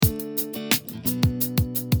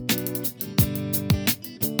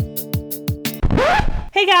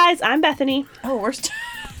Hey guys, I'm Bethany. Oh, we're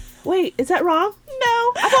Wait, is that wrong?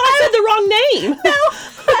 No. I thought I said the wrong name. No.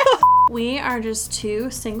 We are just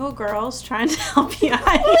two single girls trying to help you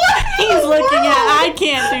out. He's looking at, I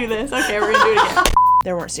can't do this. Okay, we're going to do it again.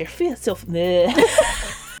 There weren't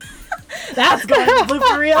That's going to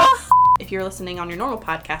blooper reel. If you're listening on your normal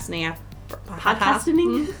podcasting app,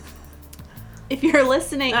 if you're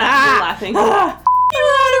listening, you're laughing. You're on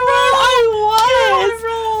a roll. I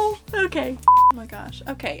was. Okay. Oh my gosh.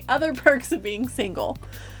 Okay. Other perks of being single.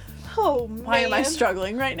 Oh man. Why am I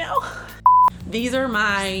struggling right now? These are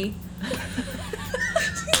my...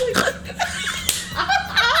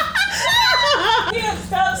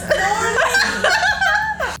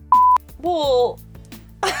 Well,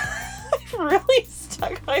 I've really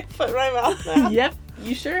stuck my foot in my mouth now. Yep.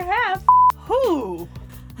 You sure have. Who?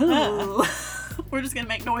 We're just gonna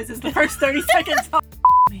make noises the first 30 seconds.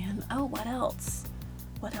 Man. Oh, what else?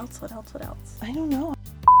 What else? I don't know.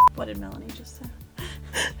 What did Melanie just say?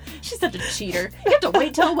 She's such a cheater. You have to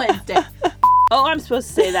wait till Wednesday. Oh, I'm supposed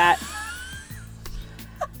to say that.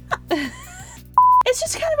 It's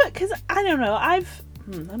just kind of because I don't know. I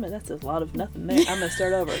mean, that's a lot of nothing there. I'm gonna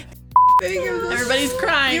start over. Everybody's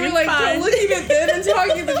crying. You were like looking at them and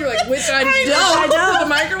talking, but you're like, which I don't. To the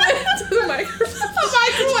microwave. To the microwave.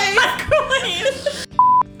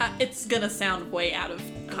 It's gonna sound way out of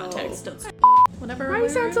context. Whenever. Why do you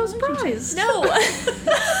sound so surprised? No.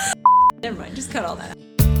 Never mind. Just cut all that.